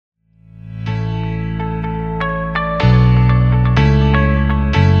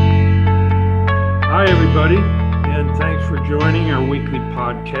everybody, and thanks for joining our weekly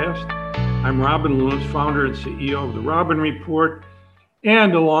podcast. I'm Robin Lewis, founder and CEO of the Robin Report,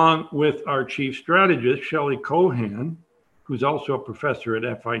 and along with our chief strategist, Shelley Cohan, who's also a professor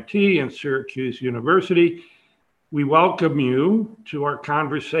at FIT and Syracuse University, we welcome you to our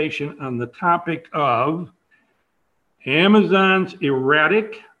conversation on the topic of Amazon's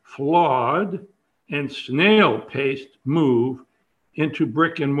erratic, flawed, and snail-paced move into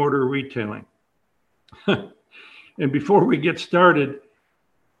brick and mortar retailing. And before we get started,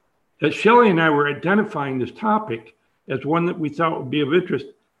 as Shelley and I were identifying this topic as one that we thought would be of interest,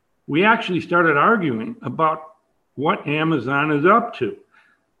 we actually started arguing about what Amazon is up to.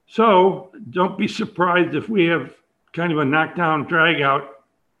 So don't be surprised if we have kind of a knockdown, drag-out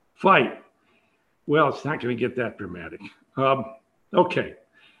fight. Well, it's not going to get that dramatic. Okay.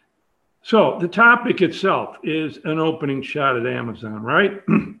 So the topic itself is an opening shot at Amazon, right?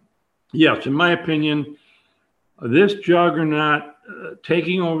 Yes, in my opinion, this juggernaut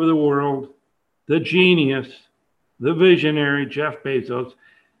taking over the world, the genius, the visionary Jeff Bezos,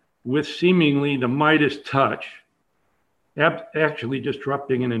 with seemingly the Midas touch, actually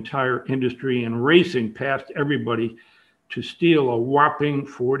disrupting an entire industry and racing past everybody to steal a whopping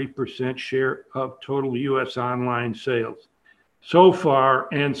 40% share of total U.S. online sales. So far,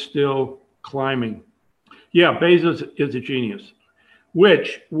 and still climbing. Yeah, Bezos is a genius,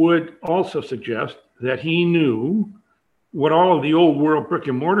 which would also suggest that he knew what all of the old world brick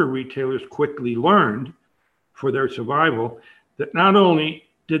and mortar retailers quickly learned for their survival, that not only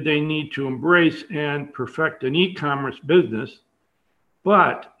did they need to embrace and perfect an e-commerce business,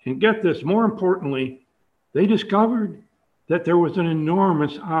 but, and get this, more importantly, they discovered that there was an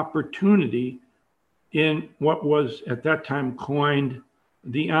enormous opportunity in what was at that time coined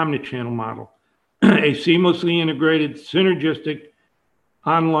the omnichannel model, a seamlessly integrated, synergistic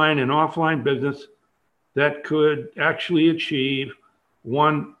online and offline business that could actually achieve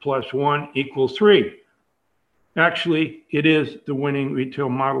 1 + 1 = 3. Actually, it is the winning retail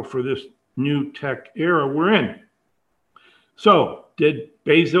model for this new tech era we're in. So, did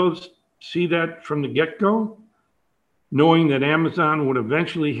Bezos see that from the get-go, knowing that Amazon would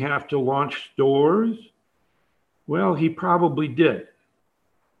eventually have to launch stores? Well, he probably did.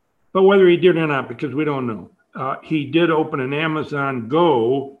 But whether he did or not, because we don't know. He did open an Amazon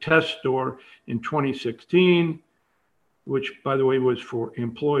Go test store in 2016, which, by the way, was for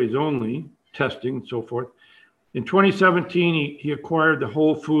employees only, testing and so forth. In 2017, he acquired the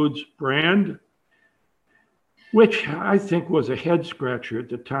Whole Foods brand, which I think was a head scratcher at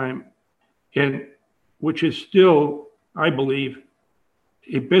the time, and which is still, I believe,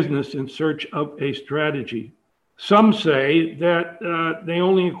 a business in search of a strategy. Some say that they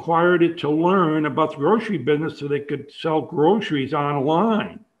only acquired it to learn about the grocery business so they could sell groceries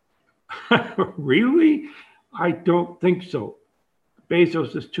online. Really? I don't think so.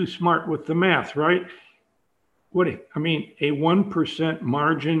 Bezos is too smart with the math, right? A 1%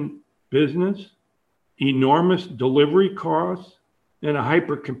 margin business, enormous delivery costs in a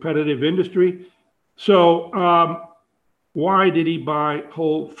hyper-competitive industry. So why did he buy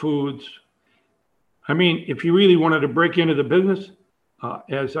Whole Foods? If you really wanted to break into the business,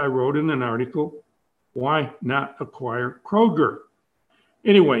 as I wrote in an article, why not acquire Kroger?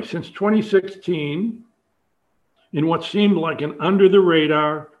 Anyway, since 2016, in what seemed like an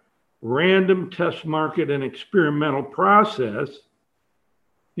under-the-radar, random test market and experimental process,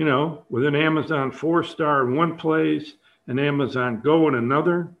 with an Amazon 4-star in one place, an Amazon Go in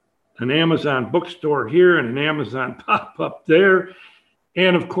another, an Amazon bookstore here, and an Amazon pop-up there,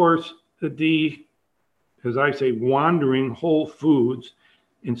 and of course, the, as I say, wandering Whole Foods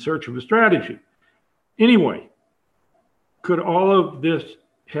in search of a strategy. Anyway, could all of this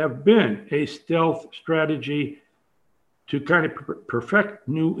have been a stealth strategy to kind of perfect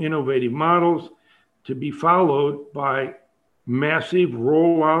new innovative models to be followed by massive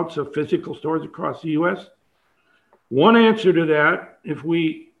rollouts of physical stores across the US? One answer to that, if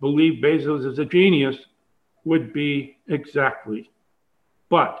we believe Bezos is a genius, would be exactly.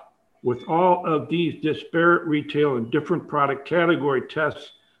 But with all of these disparate retail and different product category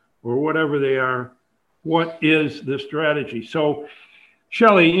tests, or whatever they are, what is the strategy? So,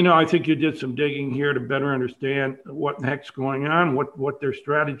 Shelley, I think you did some digging here to better understand what the heck's going on, what their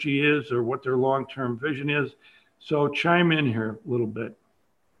strategy is, or what their long-term vision is. So chime in here a little bit.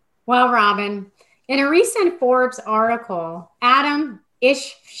 Well, Robin, in a recent Forbes article, Adam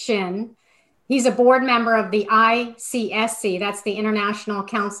Ishshin, he's a board member of the ICSC, that's the International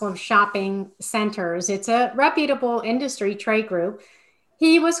Council of Shopping Centers. It's a reputable industry trade group.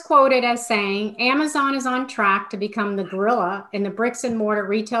 He was quoted as saying, Amazon is on track to become the gorilla in the bricks and mortar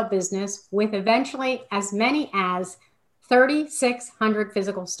retail business with eventually as many as 3,600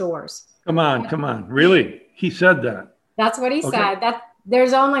 physical stores. Come on. Really? He said that. That's what he said. That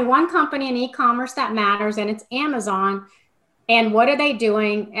there's only one company in e-commerce that matters, and it's Amazon. And what are they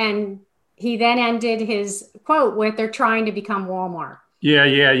doing? And he then ended his quote with, they're trying to become Walmart.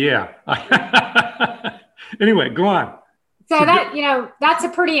 Yeah. Anyway, go on. So that's a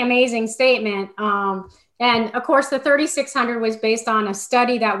pretty amazing statement. And of course, the 3,600 was based on a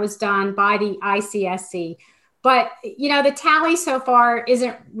study that was done by the ICSC. But, the tally so far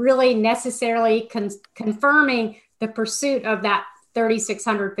isn't really necessarily confirming the pursuit of that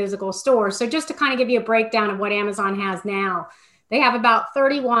 3,600 physical stores. So just to kind of give you a breakdown of what Amazon has now, they have about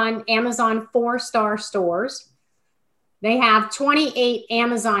 31 Amazon 4-star stores. They have 28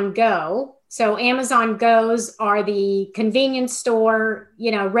 Amazon Go. So Amazon Go's are the convenience store,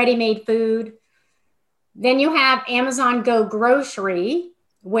 ready-made food. Then you have Amazon Go Grocery,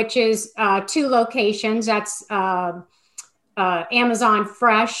 which is 2 locations. That's Amazon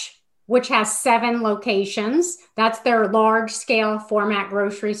Fresh, which has 7 locations. That's their large scale format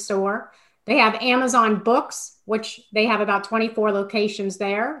grocery store. They have Amazon Books, which they have about 24 locations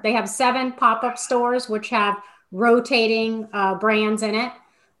there. They have 7 pop-up stores, which have rotating brands in it.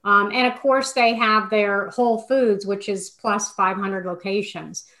 And of course, they have their Whole Foods, which is plus 500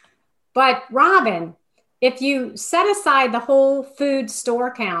 locations. But Robin, if you set aside the Whole Food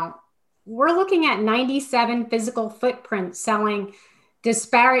store count, we're looking at 97 physical footprints selling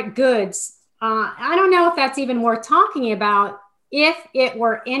disparate goods. I don't know if that's even worth talking about if it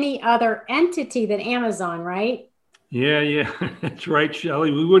were any other entity than Amazon, right? Yeah, that's right,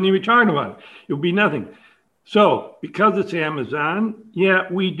 Shelley. We wouldn't even be talking about it. It would be nothing. So because it's Amazon,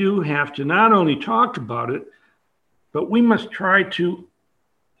 we do have to not only talk about it, but we must try to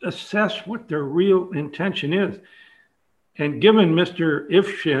assess what their real intention is. And given Mr.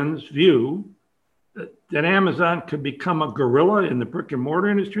 Ifshin's view that Amazon could become a gorilla in the brick and mortar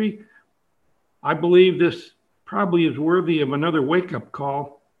industry, I believe this probably is worthy of another wake-up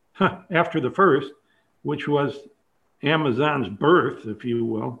call after the first, which was Amazon's birth, if you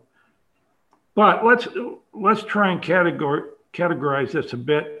will. But let's try and categorize this a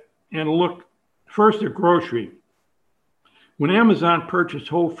bit and look first at grocery. When Amazon purchased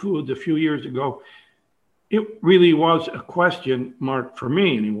Whole Foods a few years ago, it really was a question mark for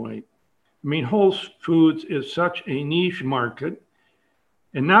me anyway. I mean, Whole Foods is such a niche market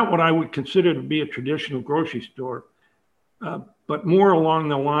and not what I would consider to be a traditional grocery store, but more along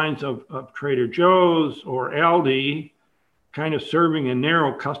the lines of Trader Joe's or Aldi, kind of serving a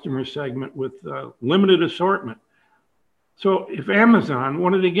narrow customer segment with limited assortment. So if Amazon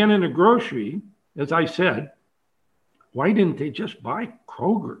wanted to get into grocery, as I said, why didn't they just buy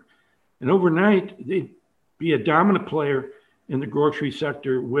Kroger? And overnight, they'd be a dominant player in the grocery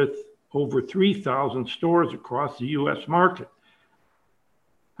sector with over 3,000 stores across the U.S. market.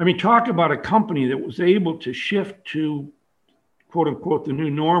 I mean, talk about a company that was able to shift to, quote unquote, the new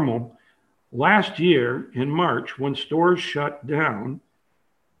normal. Last year in March, when stores shut down,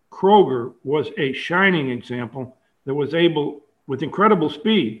 Kroger was a shining example that was able, with incredible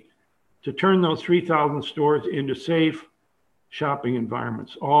speed, to turn those 3,000 stores into safe shopping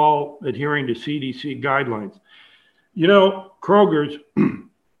environments, all adhering to CDC guidelines. Kroger's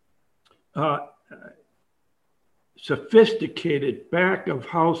sophisticated back of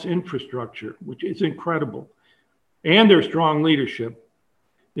house infrastructure, which is incredible, and their strong leadership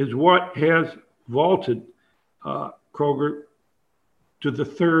is what has vaulted Kroger to be the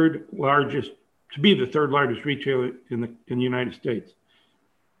third largest retailer in the United States.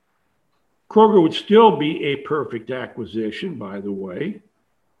 Kroger would still be a perfect acquisition, by the way,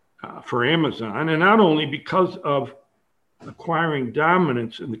 for Amazon, and not only because of acquiring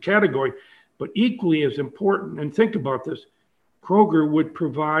dominance in the category, but equally as important, and think about this, Kroger would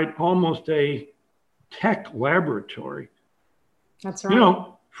provide almost a tech laboratory. That's right.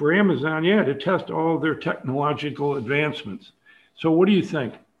 For Amazon, to test all of their technological advancements. So what do you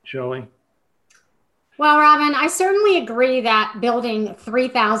think, Shelley? Well, Robin, I certainly agree that building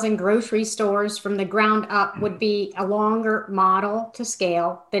 3,000 grocery stores from the ground up would be a longer model to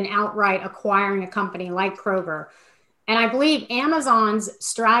scale than outright acquiring a company like Kroger. And I believe Amazon's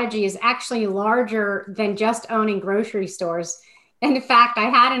strategy is actually larger than just owning grocery stores. And in fact, I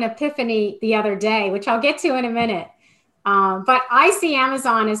had an epiphany the other day, which I'll get to in a minute. But I see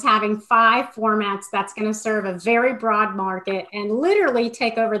Amazon as having 5 formats that's going to serve a very broad market and literally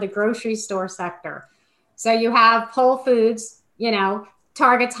take over the grocery store sector. So you have Whole Foods,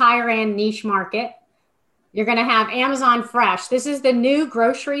 targets higher end niche market. You're going to have Amazon Fresh. This is the new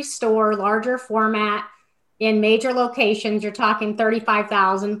grocery store, larger format in major locations. You're talking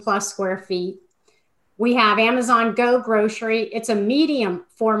 35,000 plus square feet. We have Amazon Go Grocery. It's a medium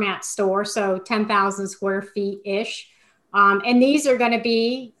format store, so 10,000 square feet-ish. And these are going to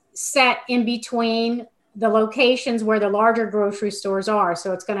be set in between the locations where the larger grocery stores are.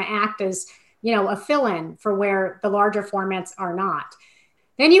 So it's going to act as, a fill-in for where the larger formats are not.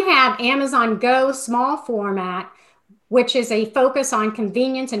 Then you have Amazon Go small format, which is a focus on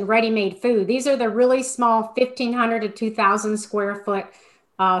convenience and ready-made food. These are the really small 1,500 to 2,000 square foot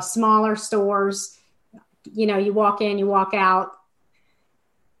smaller stores. You walk in, you walk out.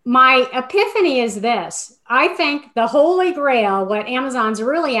 My epiphany is this. I think the holy grail, what Amazon's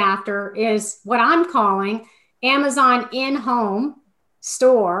really after, is what I'm calling Amazon in-home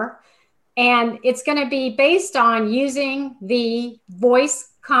store. And it's going to be based on using the voice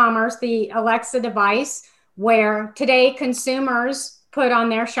commerce, the Alexa device, where today consumers put on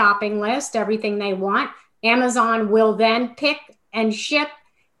their shopping list everything they want. Amazon will then pick and ship,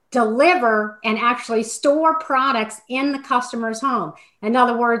 deliver, and actually store products in the customer's home. In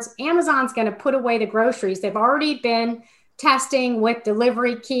other words, Amazon's going to put away the groceries. They've already been testing with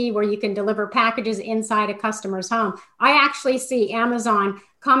Delivery Key, where you can deliver packages inside a customer's home. I actually see Amazon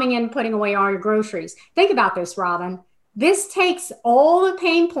coming in, putting away all your groceries. Think about this, Robin. This takes all the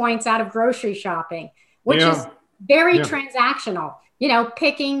pain points out of grocery shopping, which is very transactional.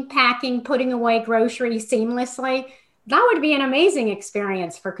 Picking, packing, putting away groceries seamlessly. That would be an amazing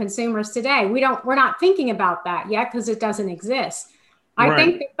experience for consumers today. We're not thinking about that yet because it doesn't exist. I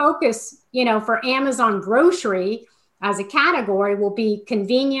think the focus, for Amazon grocery as a category will be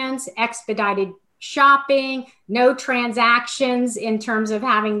convenience, expedited shopping, no transactions in terms of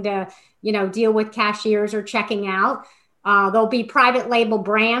having to, deal with cashiers or checking out. There'll be private label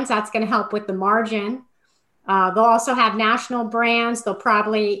brands. That's going to help with the margin. They'll also have national brands. They'll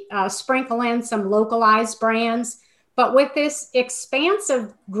probably sprinkle in some localized brands. But with this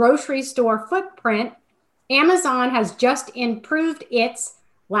expansive grocery store footprint, Amazon has just improved its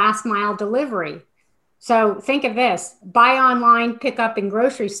last mile delivery. So think of this: buy online, pick up in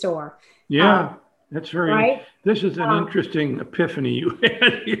grocery store. Yeah, that's very, right? This is an interesting epiphany you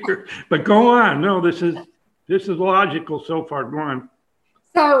had here, but go on. No, this is logical so far. Go on.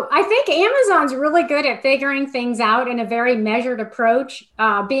 So I think Amazon's really good at figuring things out in a very measured approach,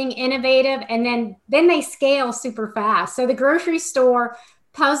 being innovative, and then they scale super fast. So the grocery store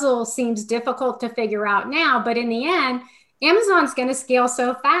puzzle seems difficult to figure out now, but in the end, Amazon's going to scale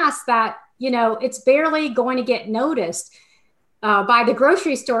so fast that, it's barely going to get noticed by the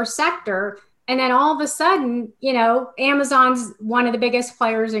grocery store sector. And then all of a sudden, Amazon's one of the biggest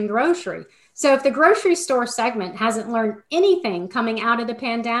players in grocery. So if the grocery store segment hasn't learned anything coming out of the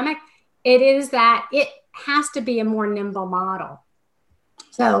pandemic, it is that it has to be a more nimble model.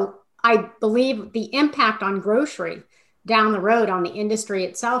 So I believe the impact on grocery down the road on the industry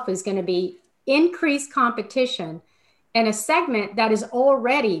itself is going to be increased competition in a segment that is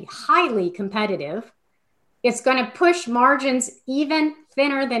already highly competitive. It's going to push margins even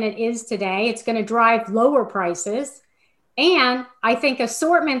thinner than it is today. It's going to drive lower prices. And I think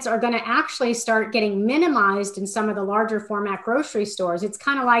assortments are going to actually start getting minimized in some of the larger format grocery stores. It's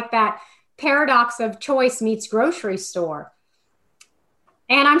kind of like that paradox of choice meets grocery store.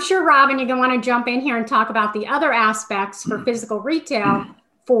 And I'm sure, Robin, you're going to want to jump in here and talk about the other aspects for physical retail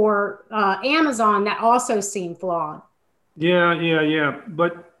for Amazon that also seem flawed. Yeah.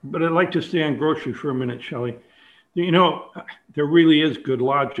 But I'd like to stay on grocery for a minute, Shelley. There really is good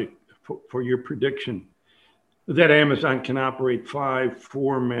logic for your prediction that Amazon can operate 5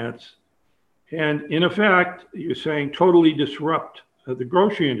 formats and, in effect, you're saying totally disrupt the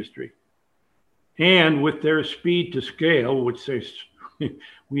grocery industry. And with their speed to scale, which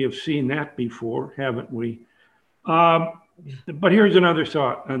we have seen that before, haven't we? But here's another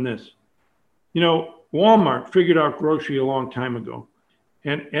thought on this. Walmart figured out grocery a long time ago.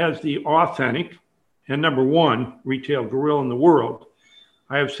 And as the authentic and number 1 retail gorilla in the world,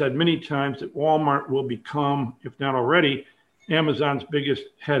 I have said many times that Walmart will become, if not already, Amazon's biggest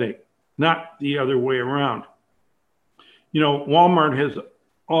headache, not the other way around. Walmart has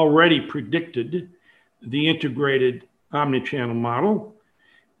already predicted the integrated omnichannel model.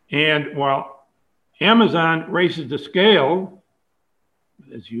 And while Amazon races the scale,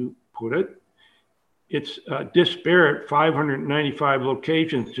 as you put it, it's disparate 595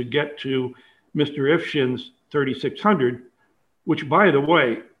 locations to get to Mr. Ifshin's 3,600, which, by the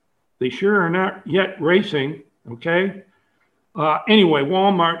way, they sure are not yet racing, okay? Anyway,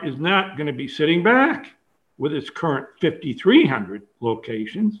 Walmart is not going to be sitting back with its current 5,300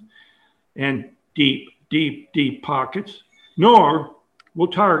 locations and deep deep, deep pockets, nor will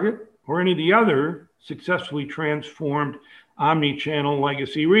Target or any of the other successfully transformed omni-channel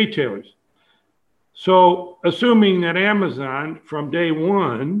legacy retailers. So, assuming that Amazon from day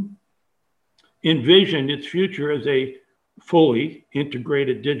one envisioned its future as a fully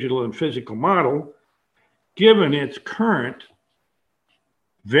integrated digital and physical model, given its current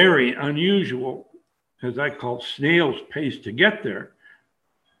very unusual, as I call snail's pace to get there,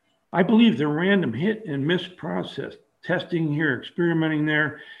 I believe the random hit and miss process, testing here, experimenting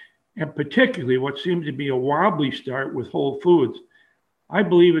there, and particularly what seems to be a wobbly start with Whole Foods, I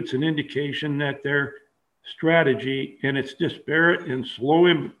believe it's an indication that their strategy and its disparate and slow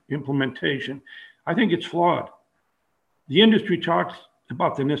implementation, I think it's flawed. The industry talks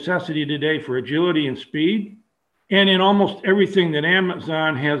about the necessity today for agility and speed. And in almost everything that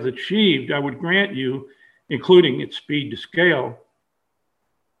Amazon has achieved, I would grant you, including its speed to scale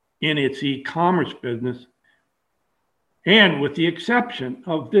in its e-commerce business, and with the exception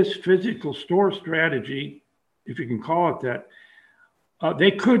of this physical store strategy, if you can call it that,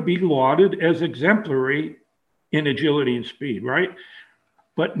 they could be lauded as exemplary in agility and speed, right?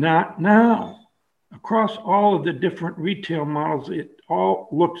 But not now. Across all of the different retail models, it all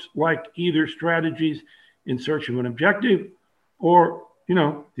looks like either strategies in search of an objective or,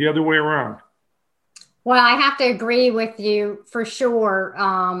 the other way around. Well, I have to agree with you for sure,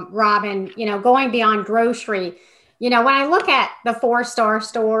 Robin, going beyond grocery, when I look at the 4-star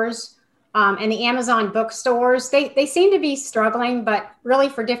stores and the Amazon bookstores, they seem to be struggling, but really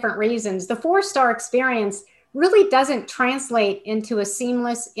for different reasons. The 4-star experience really doesn't translate into a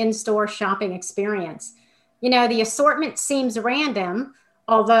seamless in-store shopping experience. The assortment seems random,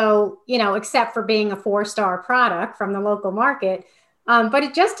 although, except for being a 4-star product from the local market, but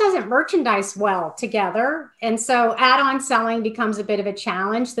it just doesn't merchandise well together. And so add-on selling becomes a bit of a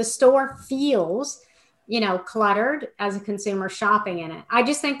challenge. The store feels, cluttered as a consumer shopping in it. I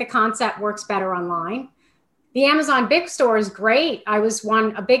just think the concept works better online. The Amazon Big Store is great. I was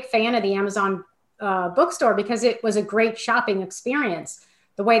a big fan of the Amazon bookstore because it was a great shopping experience.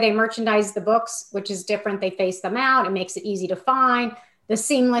 The way they merchandise the books, which is different, they face them out. It makes it easy to find. The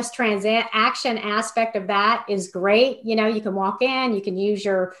seamless transaction aspect of that is great. You can walk in, you can use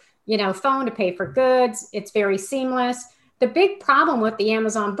your, phone to pay for goods. It's very seamless. The big problem with the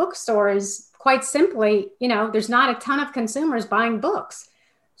Amazon bookstore is quite simply, there's not a ton of consumers buying books.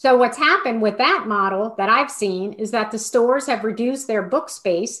 So what's happened with that model that I've seen is that the stores have reduced their book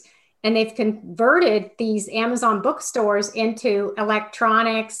space and they've converted these Amazon bookstores into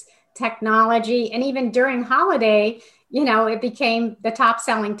electronics, technology, and even during holiday, it became the top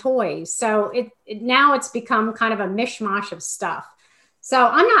selling toys. So now it's become kind of a mishmash of stuff. So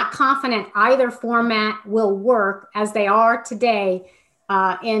I'm not confident either format will work as they are today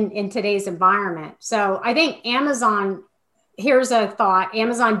in today's environment. So I think Amazon, here's a thought,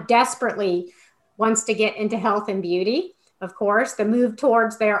 Amazon desperately wants to get into health and beauty. Of course, the move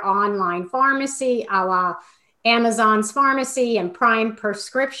towards their online pharmacy, a la Amazon's Pharmacy and Prime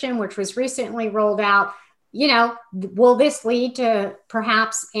Prescription, which was recently rolled out. Will this lead to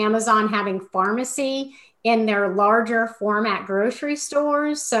perhaps Amazon having pharmacy in their larger format grocery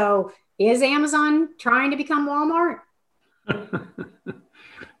stores? So is Amazon trying to become Walmart?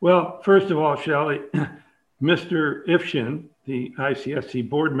 Well, first of all, Shelley, Mr. Ifshin, the ICSC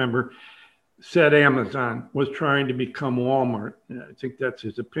board member, said Amazon was trying to become Walmart. I think that's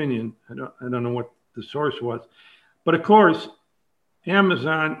his opinion. I don't know what the source was. But of course,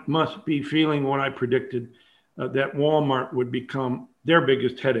 Amazon must be feeling what I predicted, that Walmart would become their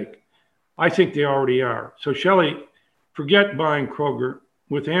biggest headache. I think they already are. So Shelley, forget buying Kroger.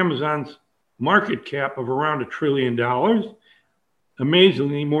 With Amazon's market cap of around $1 trillion,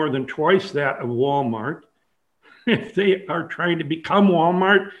 amazingly more than twice that of Walmart, if they are trying to become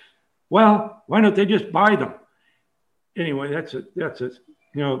Walmart, well, why don't they just buy them? Anyway, that's it.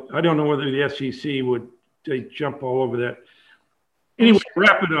 I don't know whether the SEC would jump all over that. Anyway,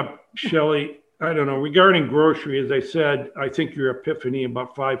 wrap it up, Shelley. I don't know. Regarding grocery, as I said, I think your epiphany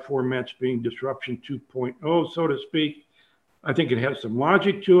about 5 formats being disruption 2.0, so to speak, I think it has some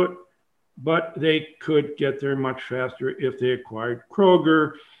logic to it, but they could get there much faster if they acquired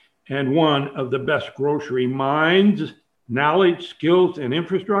Kroger and one of the best grocery minds, knowledge, skills, and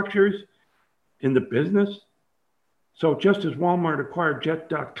infrastructures in the business. So just as Walmart acquired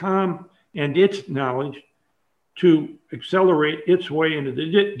Jet.com and its knowledge to accelerate its way into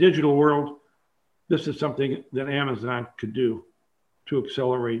the digital world, this is something that Amazon could do to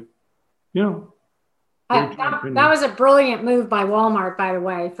accelerate, That was a brilliant move by Walmart, by the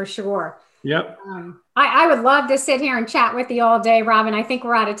way, for sure. Yep. I would love to sit here and chat with you all day, Robin. I think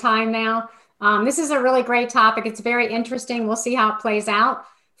we're out of time now. This is a really great topic. It's very interesting. We'll see how it plays out.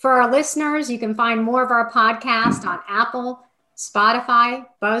 For our listeners, you can find more of our podcast on Apple, Spotify,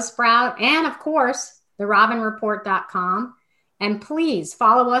 Buzzsprout, and of course, therobinreport.com. And please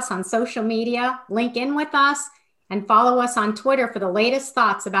follow us on social media, link in with us, and follow us on Twitter for the latest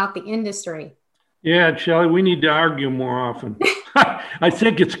thoughts about the industry. Yeah, Shelley, we need to argue more often. I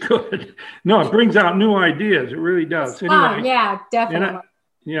think it's good. No, it brings out new ideas. It really does. Anyway, yeah, definitely.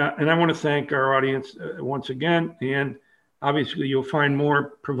 And I want to thank our audience once again. And obviously, you'll find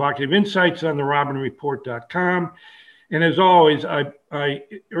more provocative insights on therobinreport.com. And as always, I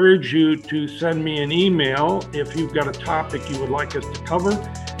urge you to send me an email if you've got a topic you would like us to cover.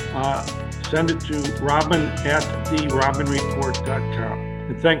 Send it to robin@therobinreport.com.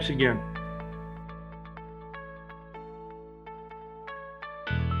 And thanks again.